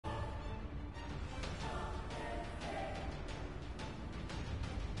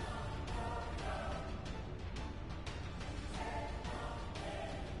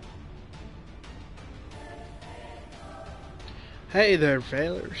Hey there,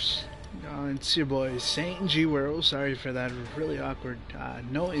 failers. It's your boy Saint G World. Sorry for that really awkward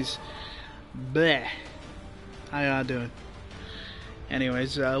noise. Bleh. How y'all doing?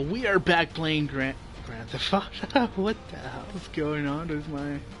 Anyways, we are back playing Grand Theft Auto. What the hell is going on with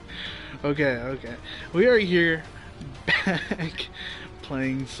my? Okay. We are here back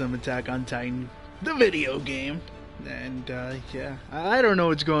playing some Attack on Titan, the video game, and yeah, I don't know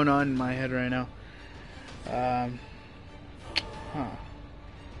what's going on in my head right now. Huh.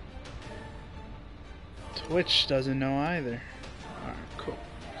 Twitch doesn't know either. Alright, cool.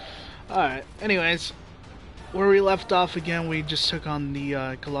 Alright, anyways, where we left off again, we just took on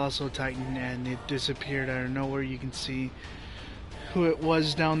the Colossal Titan and it disappeared out of nowhere. You can see who it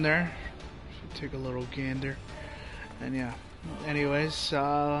was down there. Take a little gander. And yeah, anyways,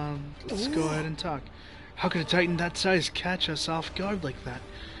 let's go ahead and talk. How could a Titan that size catch us off guard like that?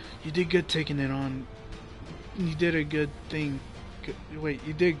 You did good taking it on. You did a good thing. Wait,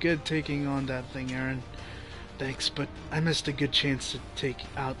 you did good taking on that thing, Aaron. Thanks, but I missed a good chance to take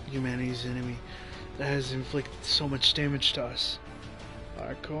out humanity's enemy that has inflicted so much damage to us.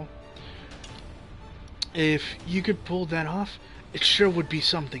 Alright, cool. If you could pull that off, it sure would be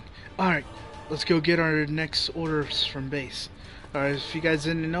something. Alright, let's go get our next orders from base. Alright, if you guys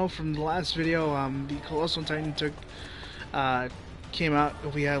didn't know from the last video, the Colossal Titan came out.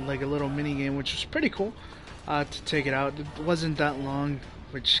 We had like a little mini game, which was pretty cool. To take it out. It wasn't that long,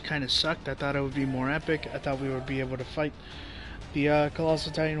 which kind of sucked. I thought it would be more epic. I thought we would be able to fight the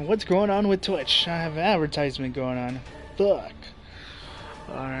Colossal Titan. What's going on with Twitch? I have an advertisement going on. Fuck.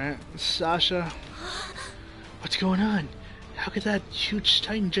 Alright, Sasha. What's going on? How could that huge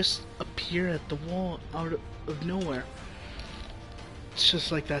Titan just appear at the wall out of nowhere? It's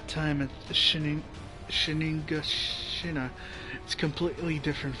just like that time at the Shinigashina. It's completely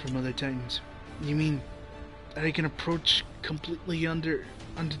different from other Titans. You mean that I can approach completely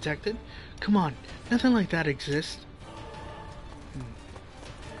undetected? Come on, nothing like that exists.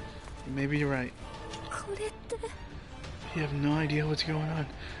 Maybe you're right. You have no idea what's going on.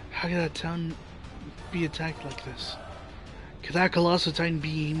 How could that town be attacked like this? Could that Colossal Titan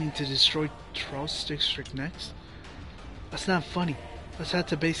be aiming to destroy Trost District next? That's not funny. Let's head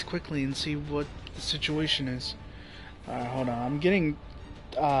to base quickly and see what the situation is. Hold on. I'm getting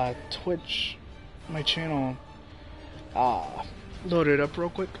Twitch, my channel, loaded up real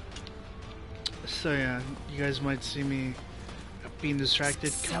quick. So yeah, you guys might see me being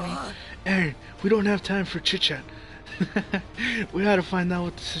distracted. Aaron, we don't have time for chit chat. We gotta find out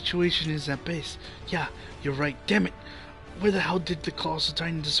what the situation is at base. Yeah, you're right. Damn it. Where the hell did the Colossal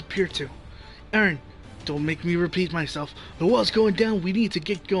Titan disappear to? Aaron, don't make me repeat myself. The wall's going down. We need to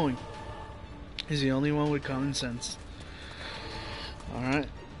get going. He's the only one with common sense. Alright.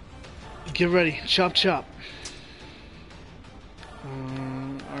 Get ready. Chop chop.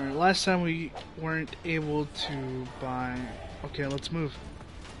 Alright, last time we weren't able to buy... Okay, let's move.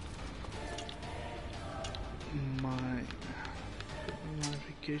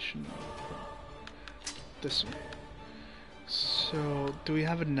 Modification. This one. So, do we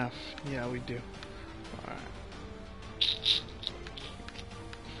have enough? Yeah, we do. Alright.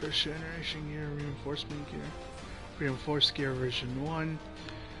 First generation gear, reinforcement gear. Reinforced gear version 1.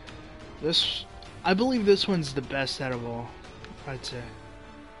 I believe this one's the best out of all, I'd say.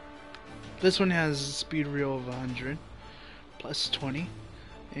 This one has a speed reel of 100, plus 20,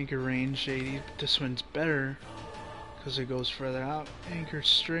 anchor range 80. This one's better because it goes further out. Anchor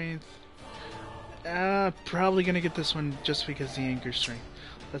strength. Probably gonna get this one just because the anchor strength.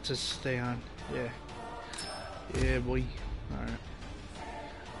 Let's just stay on. Yeah, boy. Alright.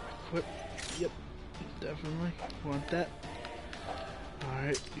 Equip. Yep. Definitely want that.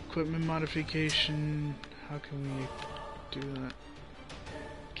 Alright, equipment modification. How can we do that?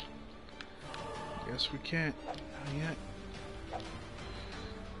 Guess we can't. Not yet. Alright.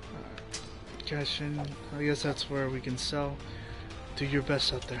 Cash in. I guess that's where we can sell. Do your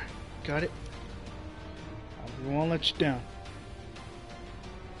best out there. Got it? We won't let you down.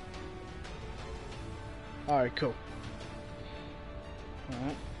 Alright, cool.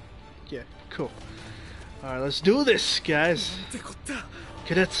 Alright. Yeah, cool. Alright, let's do this, guys.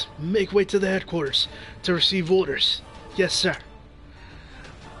 Cadets, make way to the headquarters to receive orders. Yes, sir.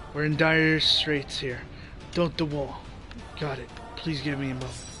 We're in dire straits here. Don't the wall. Got it. Please give me a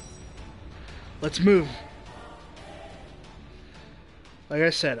moment. Let's move. Like I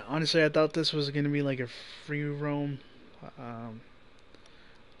said, honestly, I thought this was going to be like a free roam.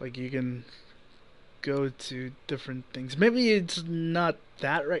 Like you can go to different things. Maybe it's not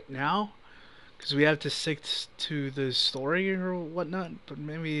that right now, because we have to stick to the story or whatnot, but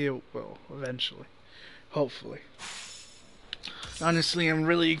maybe it will eventually. Hopefully. Honestly, I'm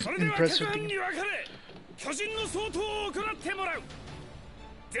really それでは impressed 各 with 班に the... 分かれ巨人の総統を行ってもらう。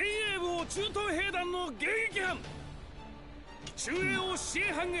前衛部を中東兵団の迎撃班、中衛を支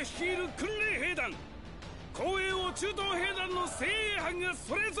援班が率いる訓練兵団、後衛を中東兵団の精鋭班が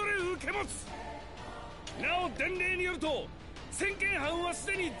それぞれ受け持つ。なお伝令によると先見班はす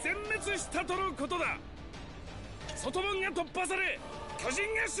でに全滅したとのことだ。外門が突破され巨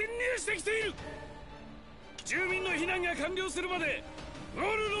人が侵入してきている。住民の避難が完了するまでウォ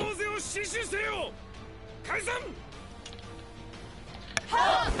ールローゼを死守せよ。解散。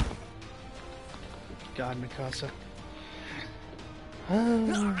 God, Mikasa. な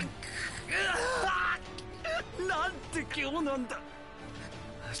んて今日なんだ。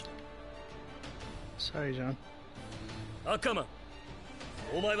 Sorry, John. アッカーマン、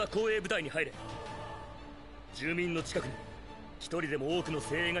お前は後衛部隊に入れ。住民の近くに一人でも多くの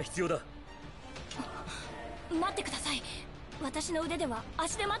精鋭が必要だ。待ってください。私の腕では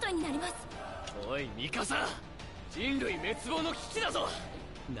足手まといになります。おいミカサ、人類滅亡の危機だぞ。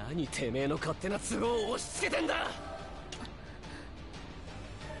何てめえの勝手な都合を押し付けてんだ。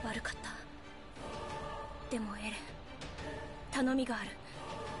悪かった。でもエレン、頼みがある。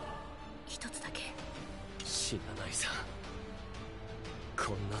一つだけ。死なないさ。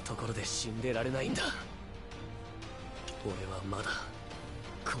こんなところで死んでられないんだ。俺はまだ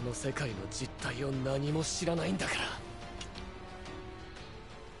この世界の実態を何も知らないんだから。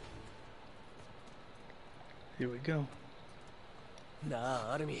 Here we go. な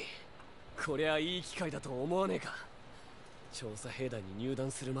あアルミ、こりゃいい機会だと思わねえか。調査兵団に入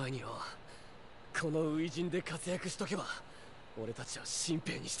団する前によ、この初陣で活躍しとけば俺たちは新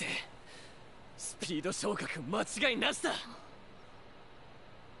兵にしてスピード昇格間違いなしだ。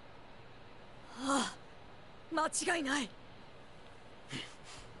ああ、間違いない。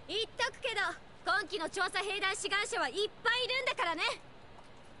言っとくけど今期の調査兵団志願者はいっぱいいるんだからね。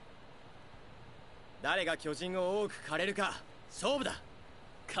誰が巨人を多く狩れるか勝負だ。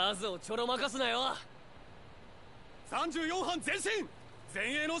数をちょろまかすなよ。34班前進、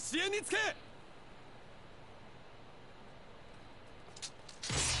前衛の支援につけ。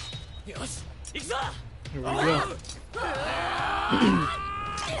よし行くぞ。 Here we go.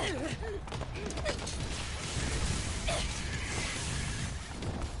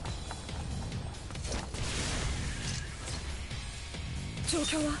 状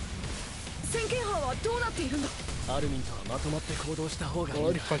況は、先見班はどうなっているんだ。アルミンとはまとまって行動した方がいいん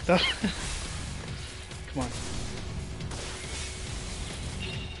Already だ。 fucked up. Come on.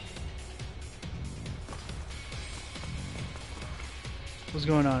 What's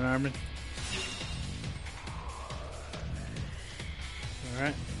going on, Armin?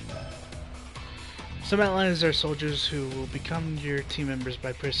 Alright. Some outliners are soldiers who will become your team members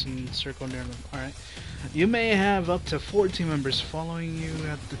by pressing circle near them. Alright. You may have up to 4 team members following you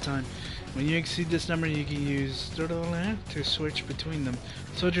at the time. When you exceed this number, you can use to switch between them.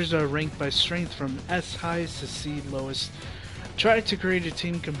 Soldiers are ranked by strength from S highest to C lowest. Try to create a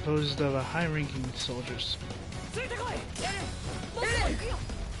team composed of a high-ranking soldiers.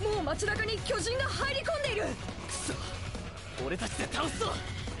 もう街中に巨人が入り込んでいる。くそ、俺たちで倒すぞ。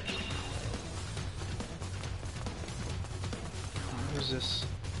 Who's this?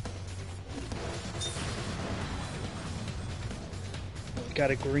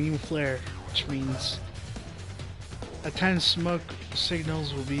 Got a green flare, which means at times smoke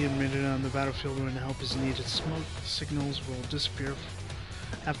signals will be emitted on the battlefield when help is needed. Smoke signals will disappear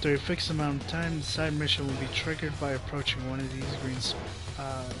after a fixed amount of time. The side mission will be triggered by approaching one of these green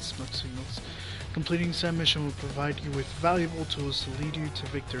smoke signals. Completing side mission will provide you with valuable tools to lead you to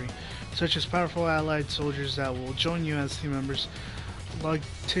victory, such as powerful allied soldiers that will join you as team members,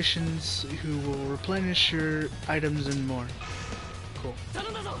 logisticians who will replenish your items, and more. Cool. I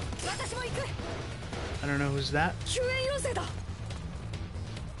don't know who's that.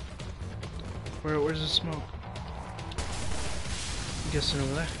 Where's the smoke? I'm guessing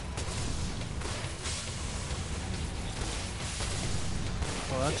over there.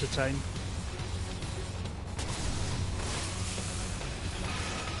 Oh, that's a Titan.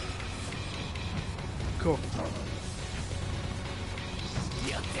 Cool.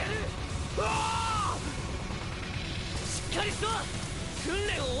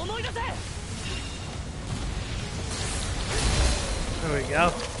 There we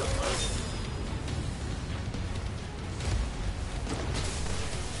go.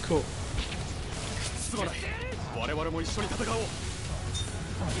 Cool.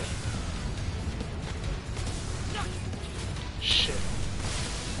 Shit.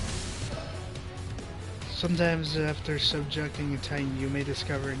 Sometimes after subjecting a Titan, you may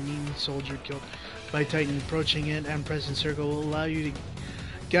discover a needy soldier killed. by Titan. Approaching it and pressing circle will allow you to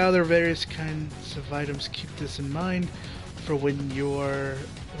gather various kinds of items. Keep this in mind for when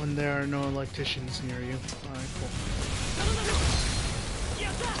there are no electricians near you. Alright, cool.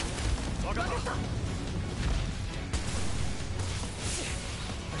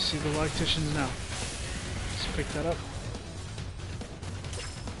 I see the electricians now. Let's pick that up.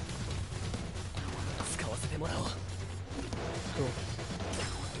 Cool.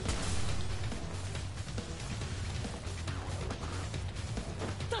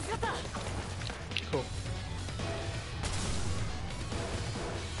 Cool.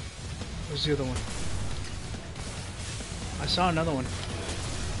 Where's the other one? I saw another one.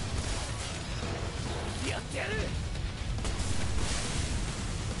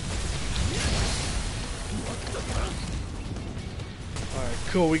 Alright,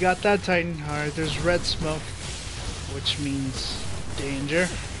 cool. We got that Titan. Alright, there's red smoke, which means danger.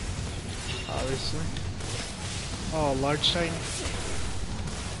 Obviously. Oh, large Titan.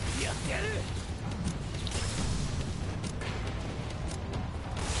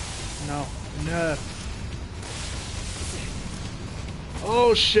 No. No.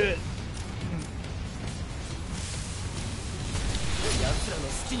 Oh shit.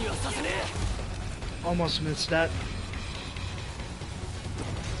 Almost missed that.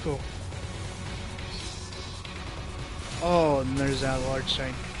 Cool. Oh, and there's that large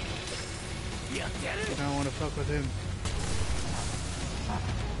Titan. I don't want to fuck with him.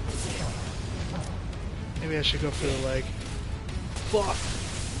 Maybe I should go for the leg. Fuck!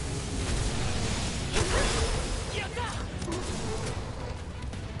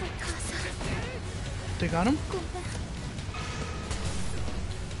 They got him?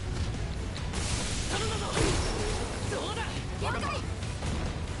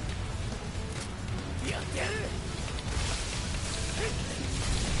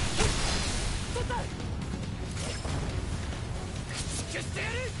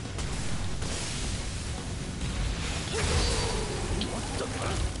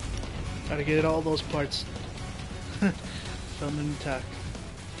 Gotta get all those parts. Film an attack.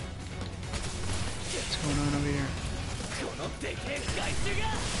 What's going on over here?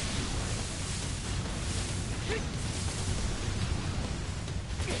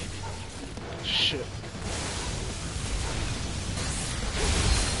 Shit.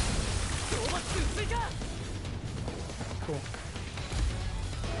 Cool.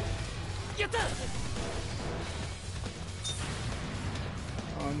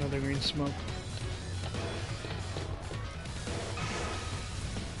 Oh, another green smoke.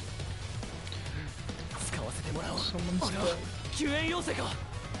 Someone's dead.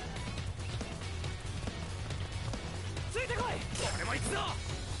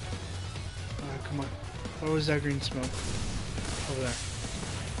 Alright, come on. Where was that green smoke? Over there.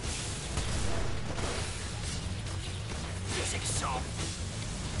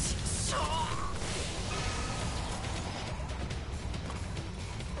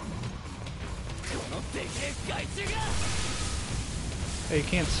 Hey, you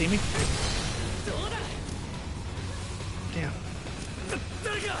can't see me? Damn.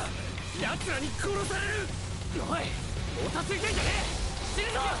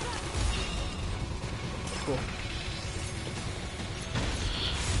 Cool.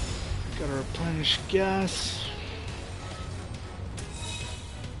 Gotta replenish gas.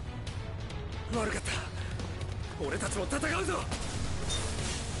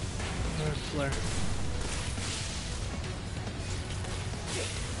 Another flare.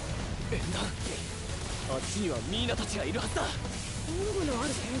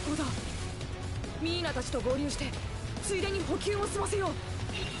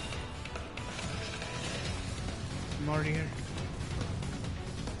 I'm already here.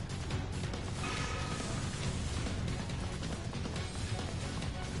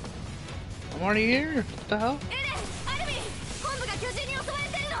 I'm already here. What the hell?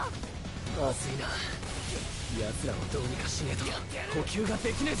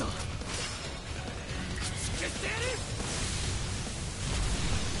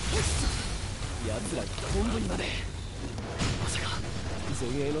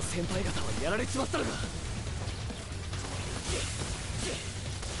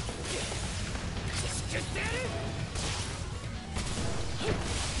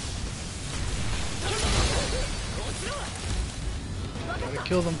 Gotta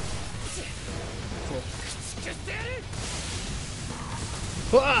kill them. Cool.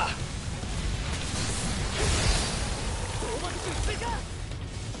 Ah!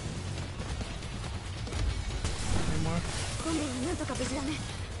 Any more?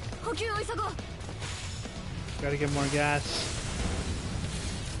 Gotta get more gas.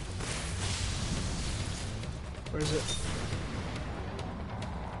 Where is it?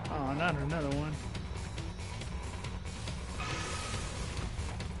 Oh, not another one.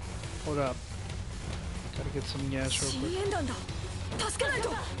 Hold up. Gotta get some gas real quick.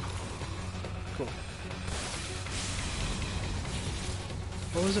 Cool.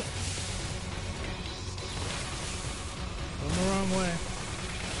 What was it? Going the wrong way.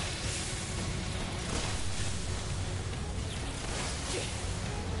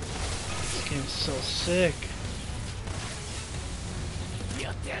 This game's so sick.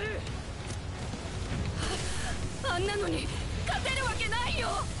 やってやる。あんなのに勝てるわけないよ。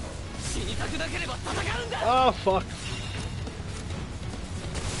死にたくなければ戦うんだ。 Oh, fuck.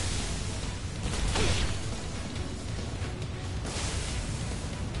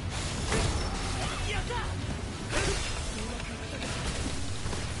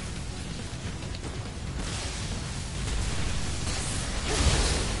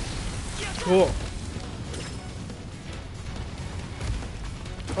 Cool.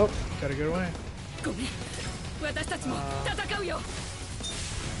 Oh, gotta get away. ごめん、私たちも戦うよ。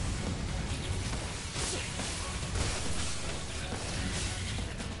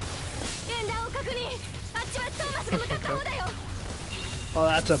演弾を確認。あっちはトーマスが向かった方だよ。 Oh,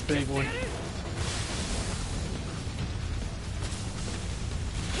 that's a big one.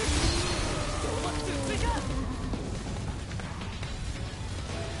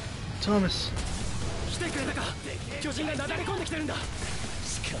 Thomas. 来てくれたか。巨人がなだれ込んできてるんだ。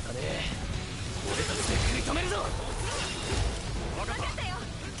仕方ねえ。俺たちで食い止めるぞ。分かったよ。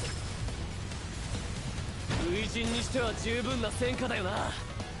初陣にしては十分な戦果だよな。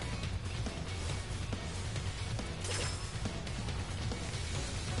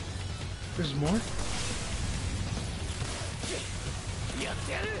 There's more? やっ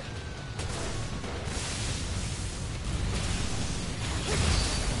てやる。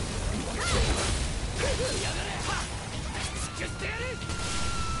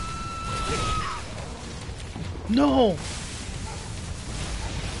 No!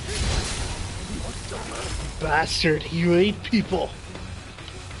 Bastard, you ate people.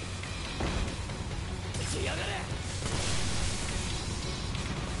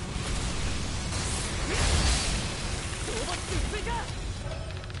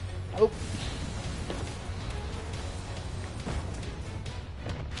 Oh.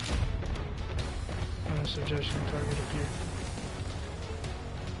 No suggestion target appear.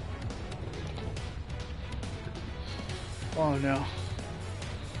 Oh no.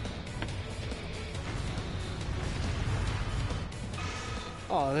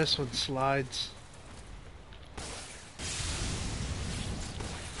 Oh, this one slides.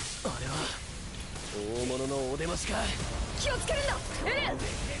 あれは大物のお出ましか。気をつけるんだ。エレン。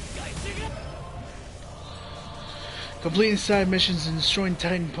 Completing side missions and destroying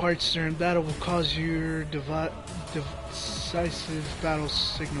Titan parts during battle will cause your decisive battle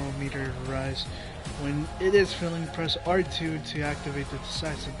signal meter to rise. When it is filling, press R2 to activate the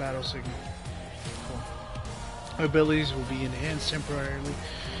decisive battle signal. Cool. Abilities will be enhanced temporarily.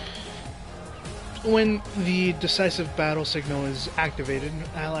 When the decisive battle signal is activated,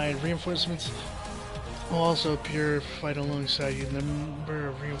 allied reinforcements will also appear, fight alongside you. The number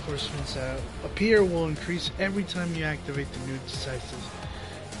of reinforcements that appear will increase every time you activate the new decisive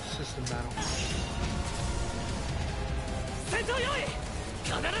system battle.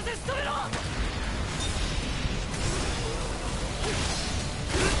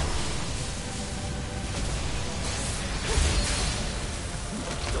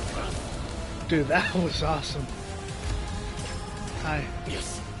 Dude, that was awesome. Hi.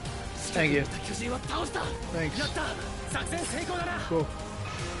 Thank you. Thanks. Cool.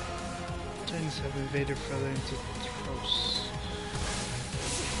 Titans have invaded further into Tros.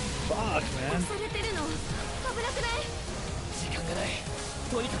 Fuck, man. されてるの。危なくない？時間がない。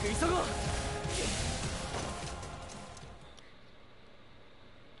とにかく急ごう。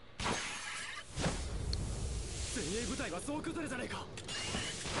精鋭部隊は総崩れじゃねえか。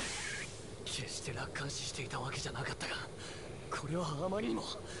決して楽観視していたわけじゃなかったが、これはあまりにも。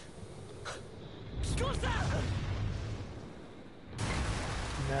寄港した。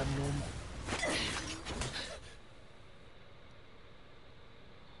Abnormal.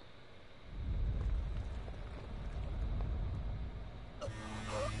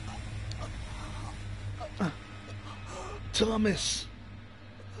 Thomas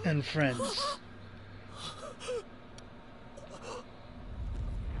and friends.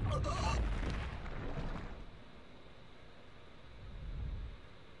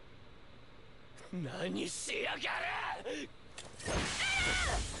 Nani しやがる。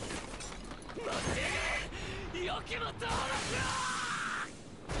待って、よけもとおらす。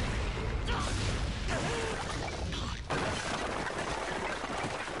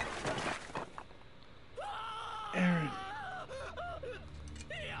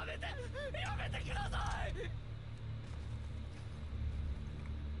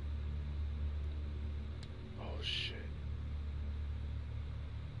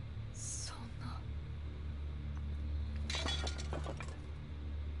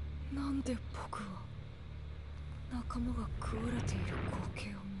なんで僕は仲間が食われている光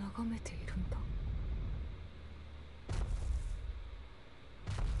景を眺めているんだ。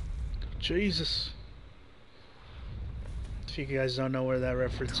 Jesus. If you guys don't know where that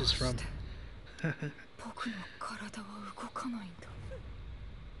reference is from. 僕の体は動かないんだ。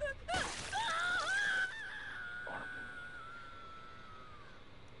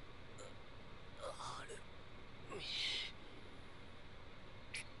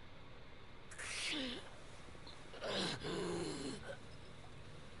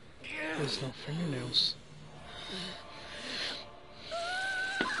 There's no fingernails.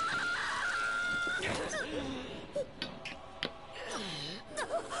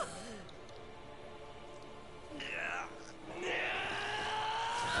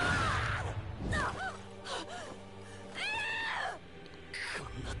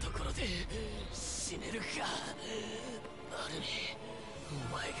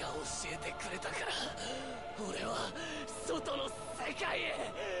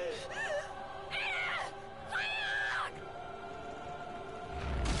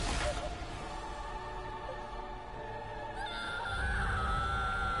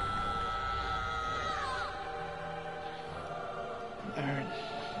 Aaron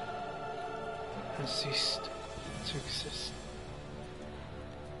has ceased to exist.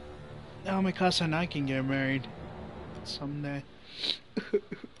 Now Mikasa and I can get married someday.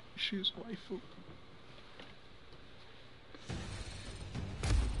 She's waifu.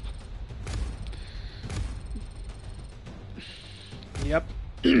 Yep.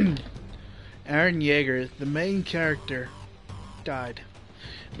 Aaron Yeager, the main character, died.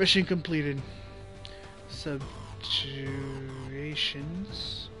 Mission completed.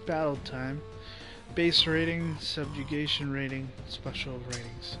 Subjugations, battle time, base rating, subjugation rating, special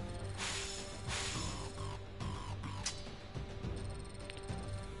ratings.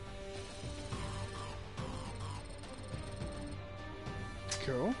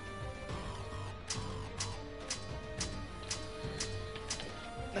 Cool.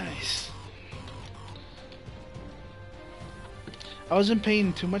 Nice. I wasn't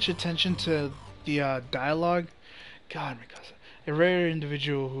paying too much attention to the dialogue. God, Mikasa. A rare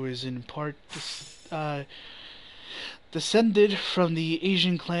individual who is in part descended from the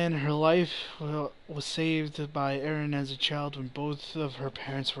Asian clan. Her life was saved by Erin as a child when both of her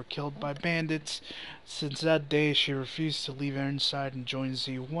parents were killed by bandits. Since that day, she refused to leave Erin's side and joins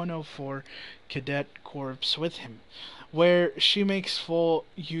the 104 Cadet Corps with him, where she makes full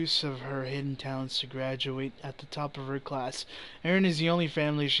use of her hidden talents to graduate at the top of her class. Erin is the only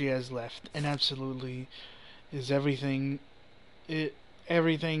family she has left, and absolutely is everything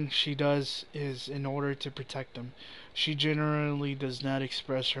she does is in order to protect them. She generally does not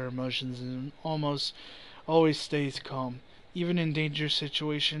express her emotions and almost always stays calm, even in dangerous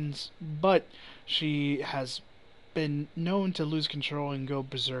situations, but she has been known to lose control and go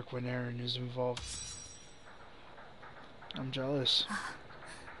berserk when Erin is involved. I'm jealous.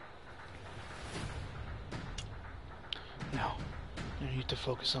 No, I need to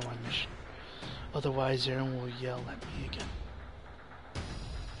focus on my mission. Otherwise, Erin will yell at me again.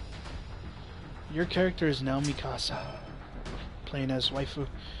 Your character is now Mikasa, playing as waifu.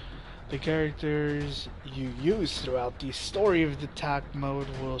 The characters you use throughout the story of the attack mode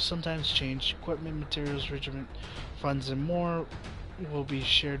will sometimes change. Equipment, materials, regiment, funds, and more will be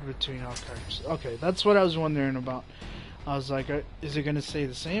shared between all characters. Okay, that's what I was wondering about. I was like, is it going to stay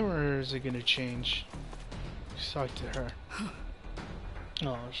the same or is it going to change? Just talk to her.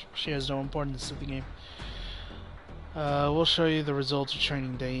 Oh, she has no importance to the game. We'll show you the results of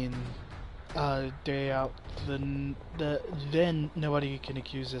training day in, day out. Then nobody can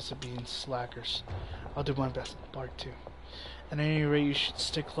accuse us of being slackers. I'll do my best. Part 2. At any rate, you should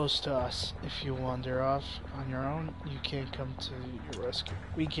stick close to us. If you wander off on your own, you can't come to your rescue.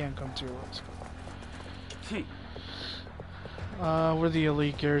 We can't come to your rescue. We're the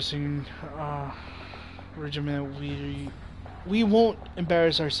elite garrison regiment. We won't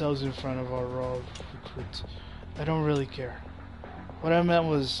embarrass ourselves in front of our raw recruits. I don't really care. What I meant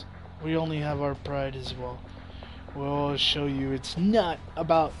was, we only have our pride as well. We'll show you it's not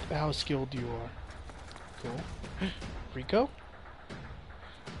about how skilled you are. Cool. Rico?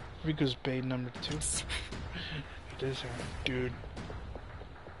 Rico's bait number 2. It is her. Dude.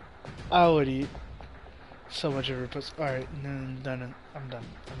 I would eat so much of her pussy. Alright, I'm done.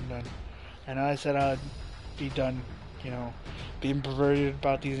 I know I said I'd be done, you know, being perverted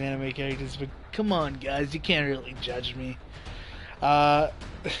about these anime characters, but come on, guys, you can't really judge me. Okay,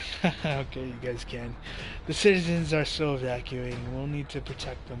 you guys can. The citizens are still evacuating. We'll need to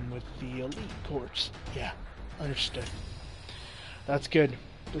protect them with the elite corps. Yeah, understood. That's good.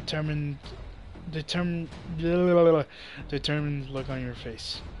 determined look on your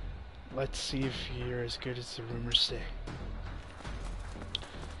face. Let's see if you're as good as the rumors say.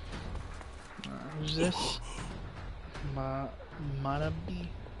 Who's this? Manabi?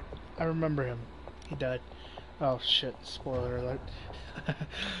 I remember him. He died. Oh shit, spoiler alert.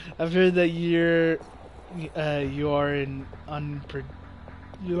 I've heard that you are an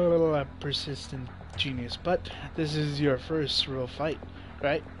persistent genius, but this is your first real fight,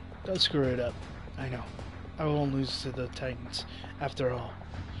 right? Don't screw it up. I know. I won't lose to the Titans. After all,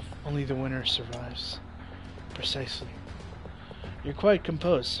 only the winner survives. Precisely. You're quite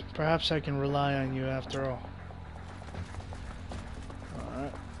composed. Perhaps I can rely on you after all.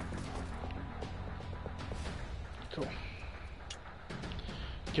 Alright. Cool.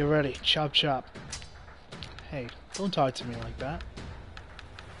 Get ready. Chop chop. Hey, don't talk to me like that.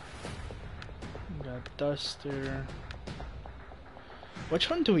 We got Duster. Which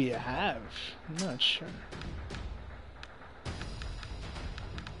one do we have? I'm not sure.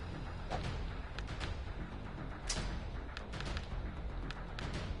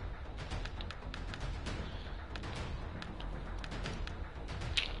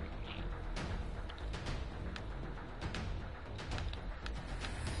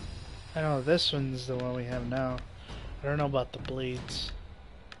 I know this one's the one we have now. I don't know about the blades.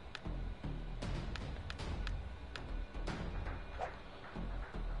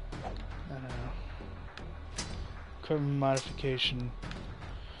 I don't know. Equipment modification.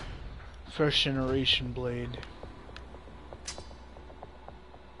 First generation blade.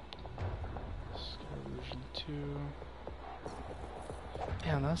 Version 2.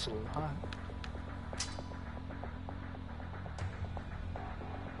 Damn, that's a lot.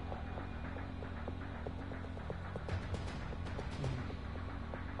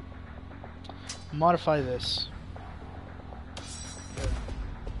 Modify this.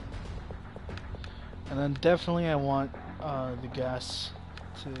 And then definitely I want the gas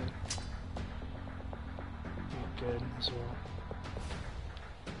to be good as well.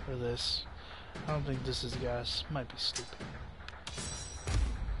 For this. I don't think this is gas. Might be stupid.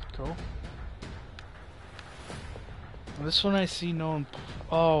 Cool. And this one I see no one.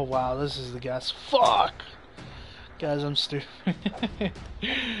 Oh wow, this is the gas. Fuck! Guys, I'm stupid.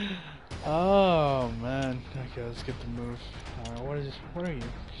 Oh man. Okay, let's get the move. What are you?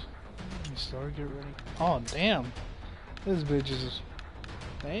 You start, get ready. Oh damn. This bitch is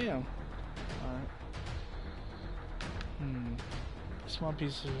damn. Alright. Small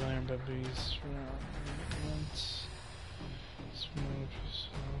pieces of iron bamboos once smooth used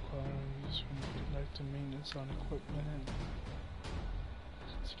from conducting maintenance on equipment.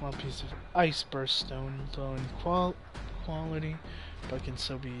 Small piece of ice burst stone low in quality, but can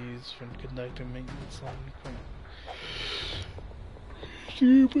still be used when conducting maintenance on equipment.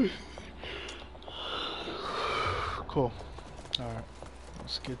 Stupid. Cool. Alright,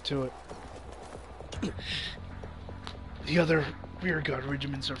 let's get to it. The other rearguard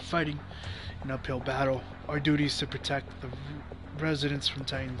regiments are fighting an uphill battle. Our duty is to protect the residents from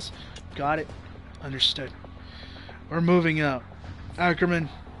Titans. Got it? Understood. We're moving out. Ackerman,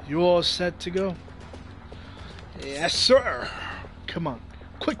 you all set to go? Yes, sir. Come on,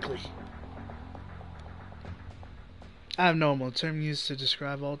 quickly. Abnormal, term used to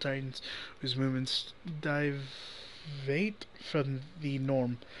describe all Titans whose movements deviate from the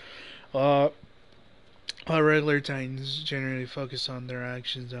norm. While regular Titans generally focus on their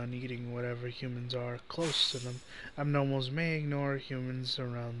actions on eating whatever humans are close to them, abnormals may ignore humans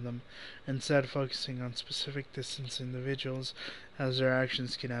around them, instead focusing on specific distance individuals, as their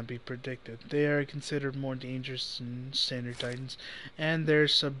actions cannot be predicted. They are considered more dangerous than standard Titans, and their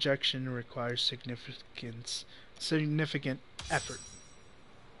subjection requires significant effort.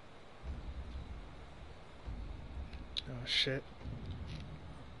 Oh shit.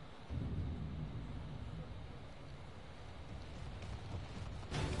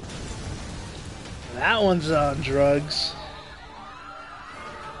 That one's on drugs.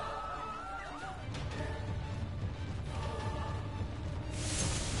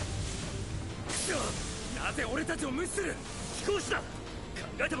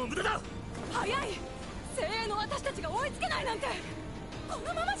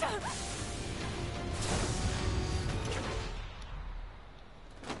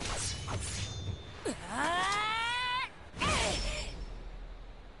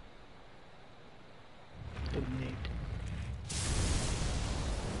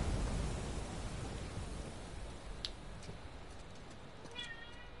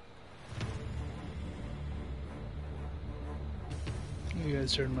 You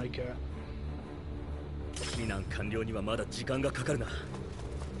guys heard my cat. 避難完了にはまだ時間がかかるな。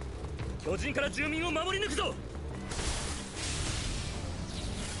巨人から住民を守り抜くぞ。かっ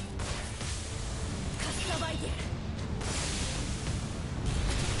さばいてる。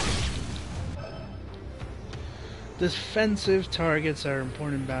Defensive targets are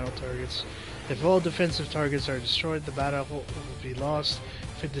important battle targets. If all defensive targets are destroyed, the battle will be lost.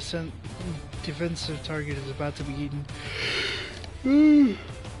 If a defensive target is about to be eaten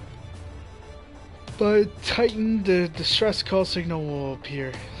by a Titan, the distress call signal will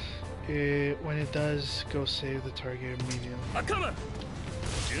appear. When it does, go save the target immediately. Akama!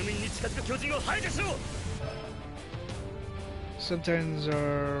 住民に近づく巨人を排除しろ。 Some Titans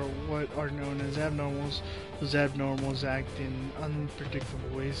are what are known as abnormals. Those abnormals act in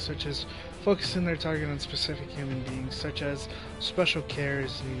unpredictable ways, such as focusing their target on specific human beings, such as special care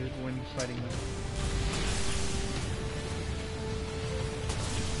is needed when fighting them.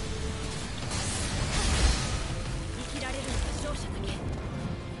 生きられるのは勝者だけ。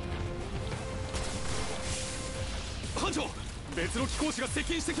班長、別の機甲士が接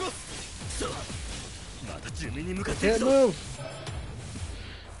近してきます。さあ、また住民に向かっていく Can't ぞ。 move!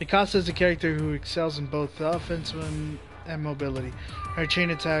 Mikasa is a character who excels in both offensive and mobility. Her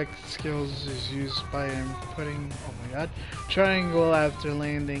chain attack skills is used by putting, oh my god, triangle after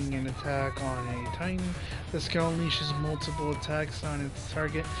landing an attack on a Titan. This skill unleashes multiple attacks on its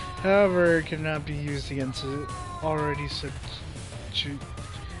target. However, it cannot be used against an already subjugated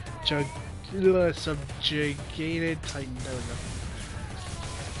Titan. There we go.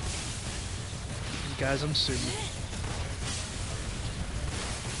 Guys, I'm suing you.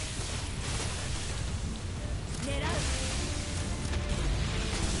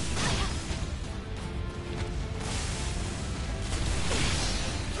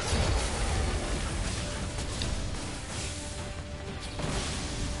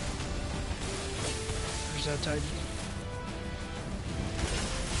 Where's that Titan?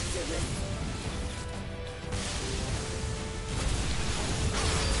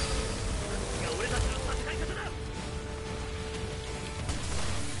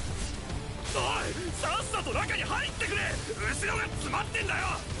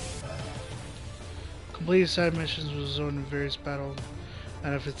 Complete side missions will result in various battles,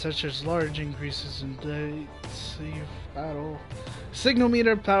 and if it's such as large increases in decisive battle, signal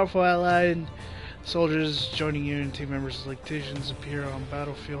meter, powerful allied soldiers joining you and team members like Titians appear on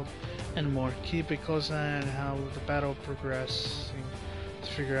battlefield, and more. Keep a close eye on how the battle progresses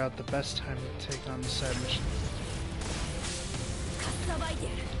to figure out the best time to take on the side mission.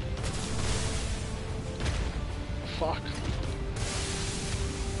 Fuck.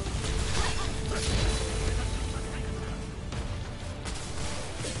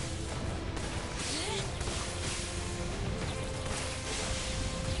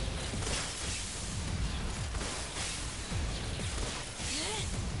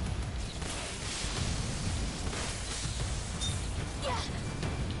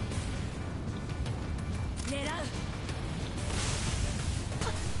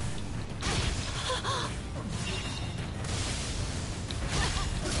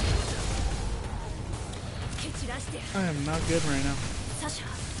 I am not good right now. Sasha,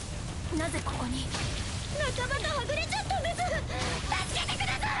 なぜここに仲間がはぐれちゃったんです。助けてく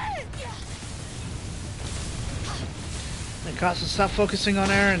ださい。 Mikasa, stop focusing on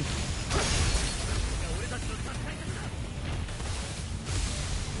Eren.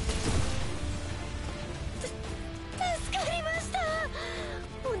 助かりました。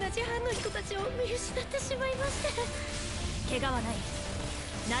同じ班の人たちを見失ってしまいまして。怪我はない。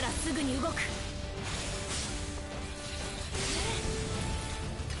ならすぐに動く。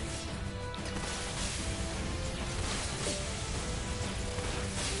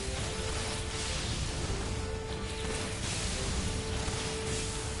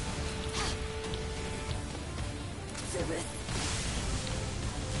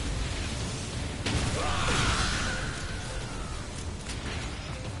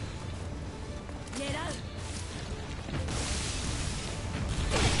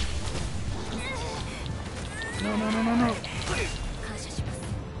 No.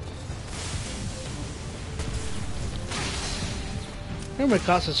 Her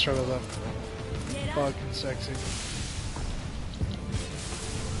Mikasa struggle though. Fucking sexy.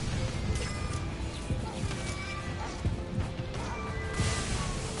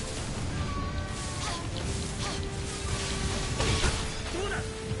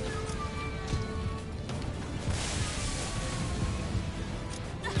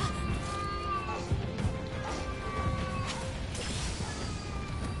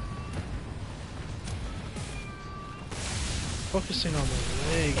 Focusing on the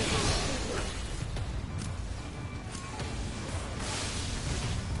leg.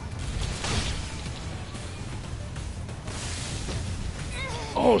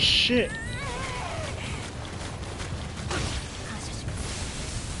 Oh shit!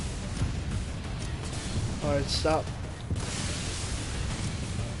 Alright, stop.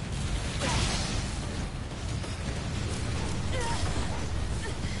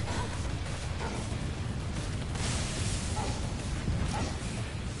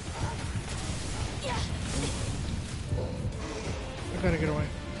 I gotta get away.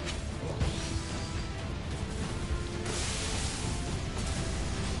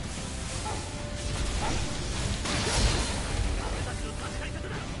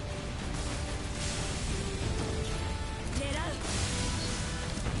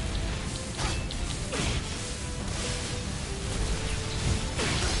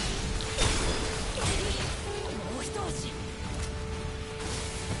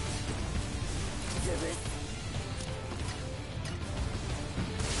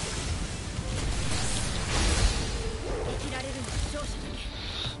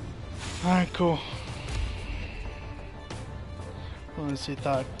 Alright, cool. Honestly,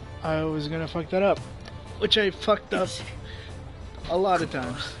 thought I was gonna fuck that up, which I fucked up a lot of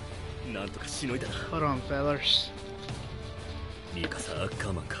times. なんとかしのいだな。 Hold on, fellas. ミカサ・アッカ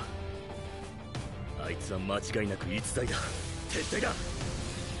ーマンか。あいつは間違いなく逸材だ。撤退だ。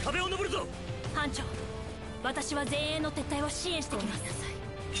壁を登るぞ。班長、私は前衛の撤退を支援してきます。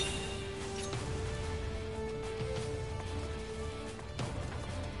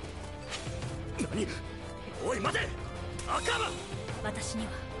何？おい待て！アッカーマン！私に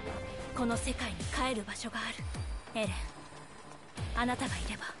はこの世界に帰る場所がある。エレン、あなたがい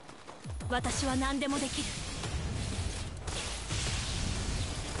れば私は何でもできる。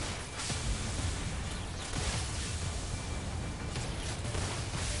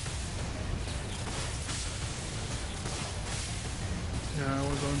Yeah,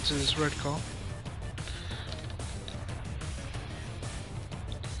 we're going to this red call.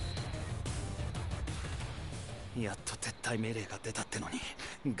 やっと撤退命令が出たってのに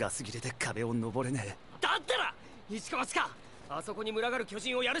ガス切れで壁を登れねえ。だったら石川か。あそこに群がる巨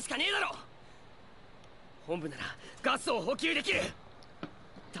人をやるしかねえだろ。本部ならガスを補給できる。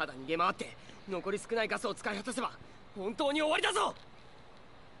ただ逃げ回って残り少ないガスを使い果たせば本当に終わりだぞ。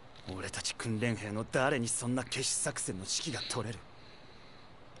俺たち訓練兵の誰にそんな決死作戦の指揮が取れる。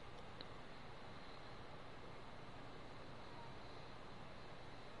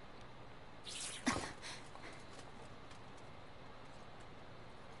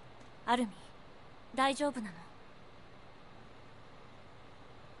アルミ、大丈夫なの？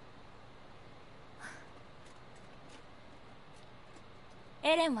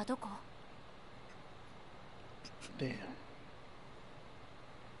エレンはどこ？ Damn.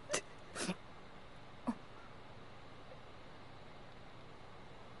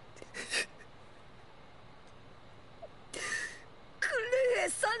 訓練兵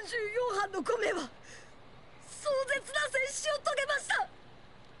34班の5名は壮絶な戦死を遂げました。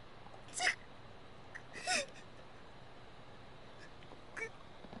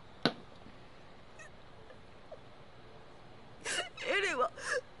エレンは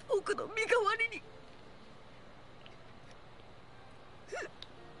僕の身代わりに。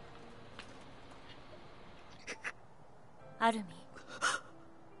アルミ、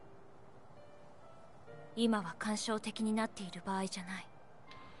今は感傷的になっている場合じゃない。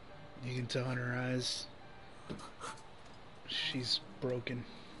 You can tell in her eyes. She's broken.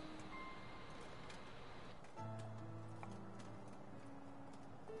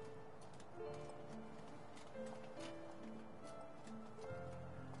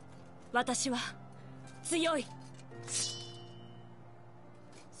 私は強い。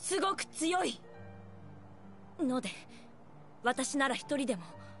すごく強いので、私なら一人でも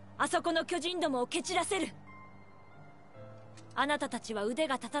あそこの巨人どもを蹴散らせる。あなたたちは腕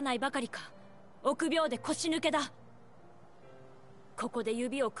が立たないばかりか臆病で腰抜けだ。ここで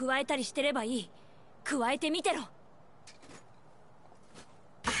指をくわえたりしてればいい。くわえてみてろ。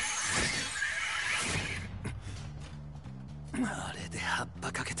あれで葉っ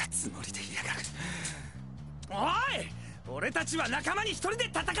ぱかけたつもりでいやがる。おい、俺たちは仲間に一人で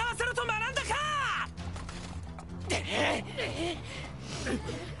戦わせろと学んだか。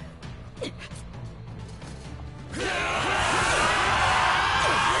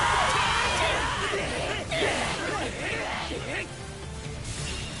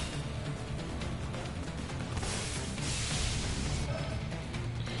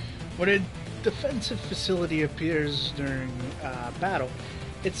When a defensive facility appears during battle,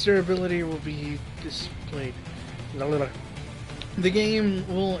 its durability will be displayed. The game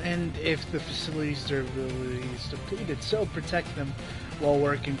will end if the facility's durability is depleted, so protect them while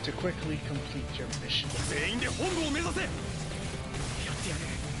working to quickly complete your mission. 全員で本部を目指せ。やってやる。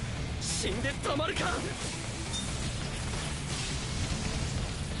死んでたまるか。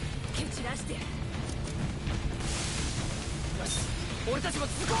蹴散らしてやる。よし、俺たちも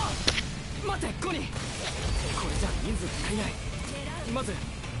続こう。待ってコニー、これじゃ人数足りない。まず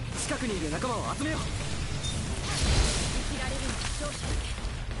近くにいる仲間を集めよう。生きられるのは勝者だけ。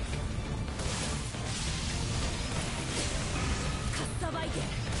かっさばいてやる。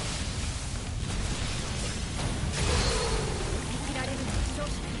生きられるのは勝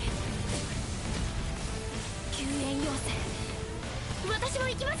者だけ。救援要請、私も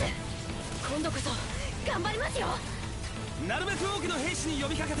行きます。今度こそ頑張りますよ。なるべく多くの兵士に呼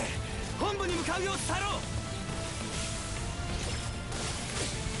びかけて本部に向かうよう伝えろ。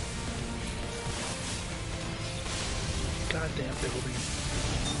God damn building.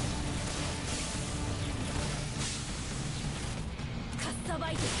 かっさ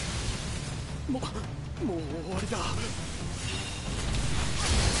ばいてやる。もう終わりだ。落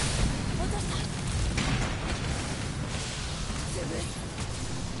とした。潰す。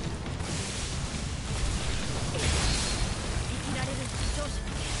生きられるのは勝者だ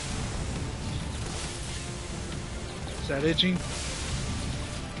け。 Is that itching?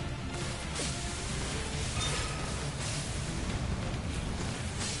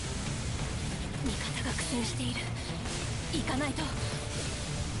 味方が苦戦している。行かないと。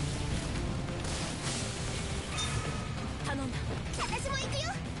頼んだ。私も行く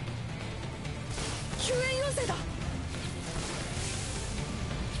よ。救援要請だ。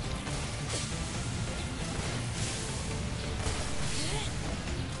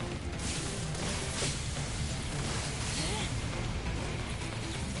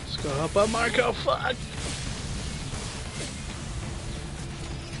Let's go help out Marco. Fuck.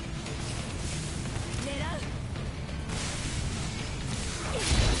 狙う。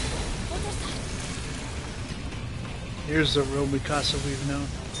落とした。 Here's the real Mikasa we've known.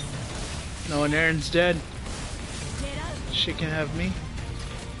 No, when Aaron's dead, 狙う。 she can have me.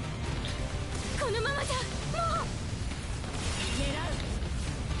 このままじゃもう。狙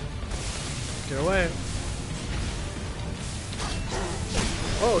う。 Get away.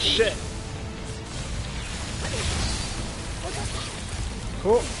 Oh shit.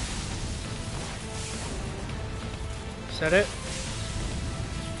 Cool. Is that it? か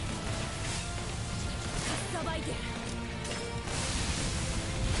っさばいてやる。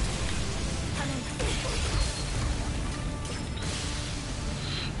頼んだ。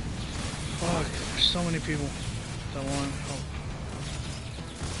 Fuck, there's so many people that want help.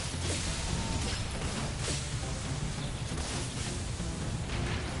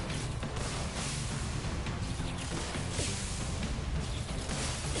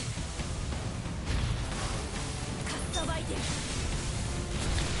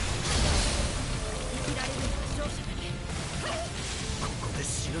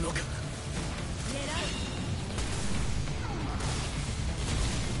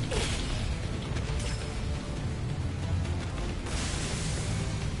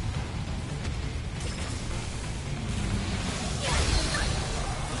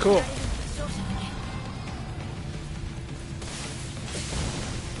 Cool.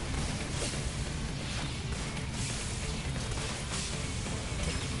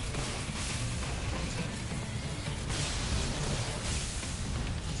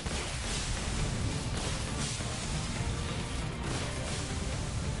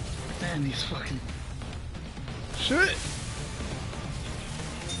 Man, these fucking shit.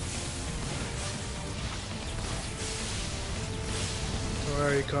 Where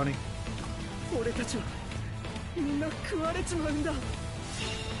are you, Connie? 俺たちはみんな食われちまうんだ。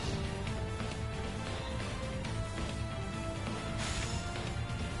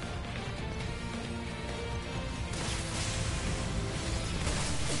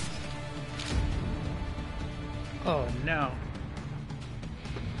 Oh no.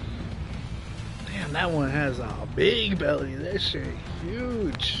 Damn, that one has a big belly. That shit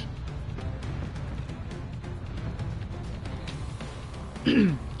huge.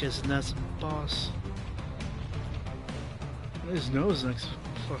 Guessing that's the boss. His nose looks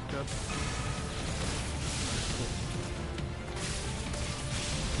fucked up.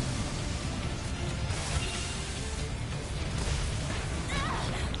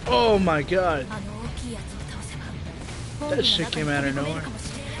 Oh my god. That shit came out of nowhere.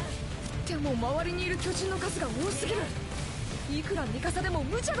 でも周りにいる巨人の数が多すぎる。いくらミカサでも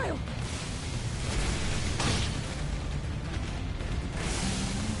無茶だよ。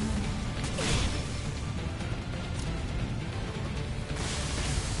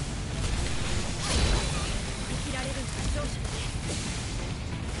生きられるのは勝者だね。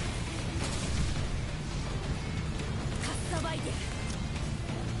かっさばいてる。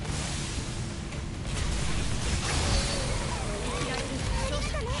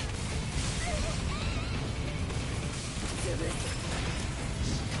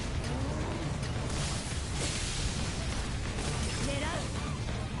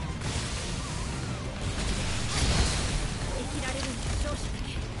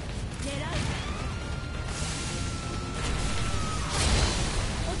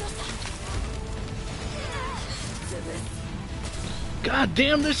God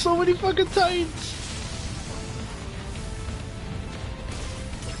damn, there's so many fucking Titans!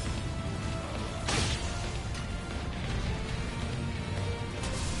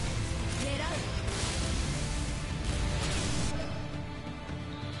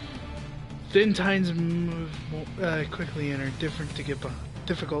 Thin Titans move quickly and are difficult to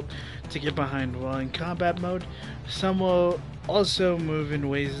get behind. While in combat mode, some will also move in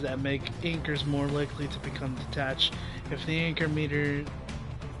ways that make anchors more likely to become detached. If the anchor meter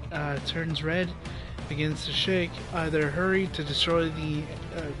turns red, begins to shake, either hurry to destroy the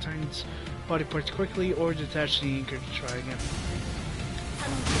Titan's body parts quickly or detach the anchor to try again.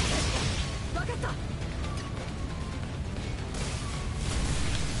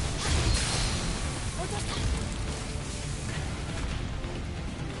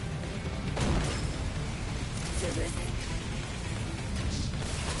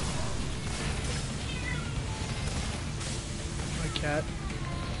 My cat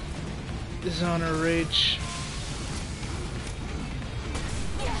is on a rage.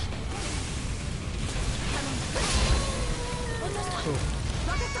 Cool.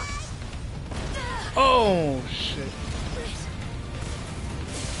 Oh shit.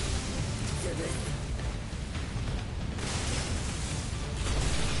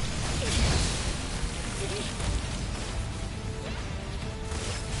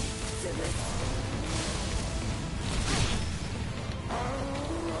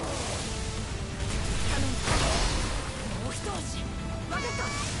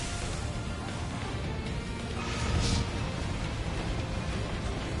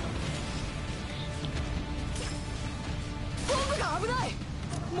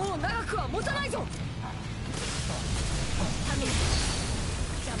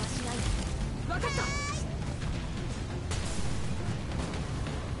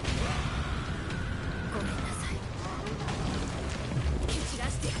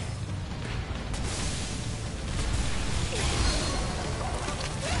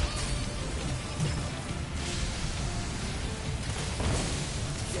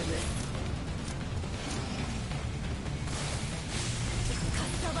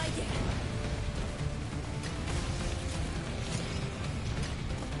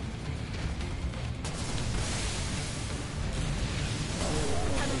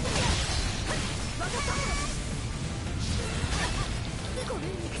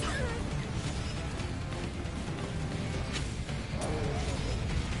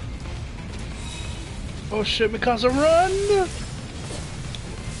 Oh shit, Mikasa, run!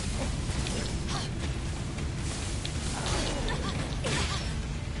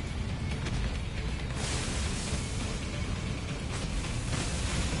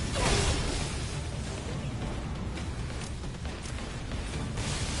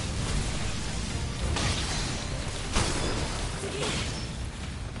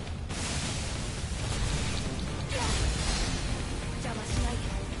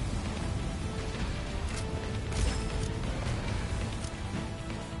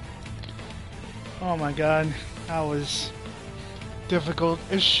 Oh my god, that was difficult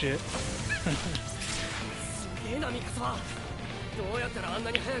as shit. すげえなミカサ。どうやったらあん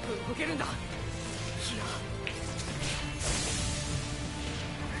なに早く動けるんだ。いや。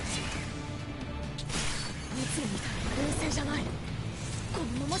いつもみたいな冷静じゃない。この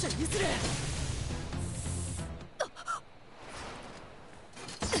ままじゃ譲れ。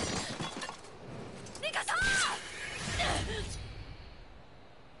ミカサ。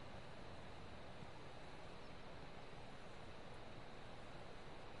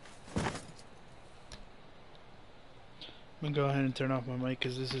I'm gonna go ahead and turn off my mic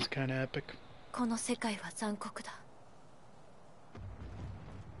because this is kind of epic. この世界は残酷だ。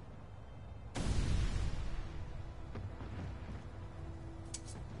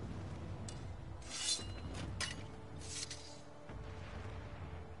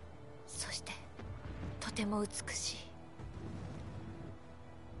そしてとても美し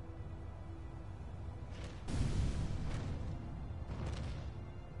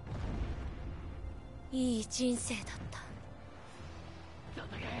い。いい人生だった。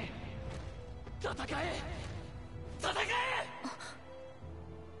戦え！戦え！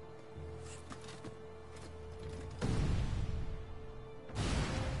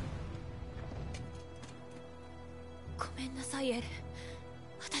ごめんなさいエレン。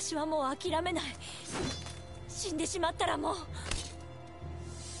私はもう諦めない。死んでしまったらもう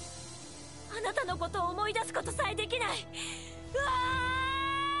あなたのことを思い出すことさえできない。うわー！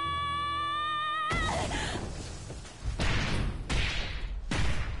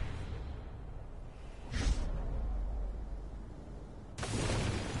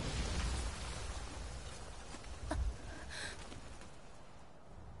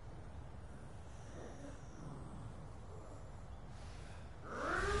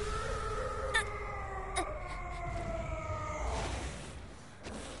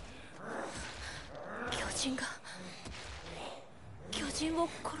を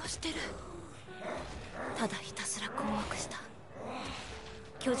殺してる。ただひたすら困惑した。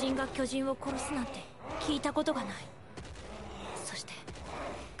巨人が巨人を殺すなんて聞いたことがない。そして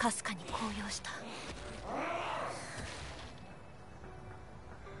かすかに高揚した。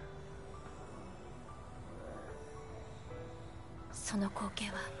その光景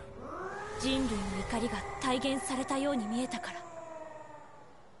は人類の怒りが体現されたように見えたから。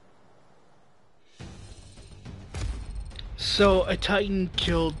 So a Titan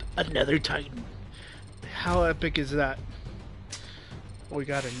killed another Titan. How epic is that? We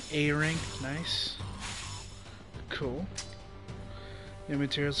got an A rank, nice. Cool. New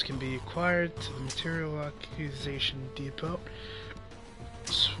materials can be acquired to the material acquisition depot.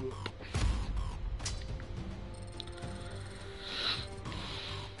 Swoop.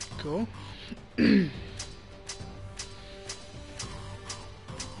 Cool.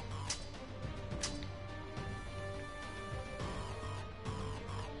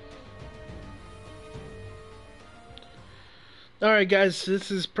 Alright guys, this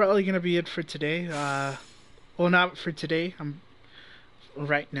is probably going to be it for today. Well, not for today, I'm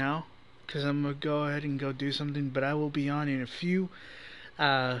right now, because I'm going to go ahead and go do something, but I will be on in a few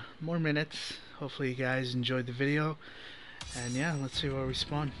more minutes. Hopefully you guys enjoyed the video, and yeah, let's see where we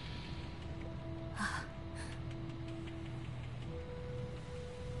spawn.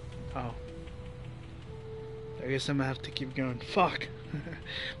 Oh. I guess I'm going to have to keep going. Fuck.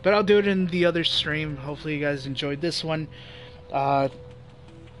 But I'll do it in the other stream. Hopefully you guys enjoyed this one.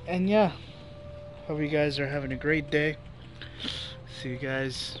 And yeah, hope you guys are having a great day. See you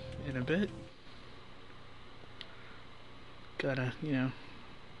guys in a bit. Gotta, you know,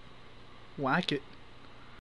 whack it.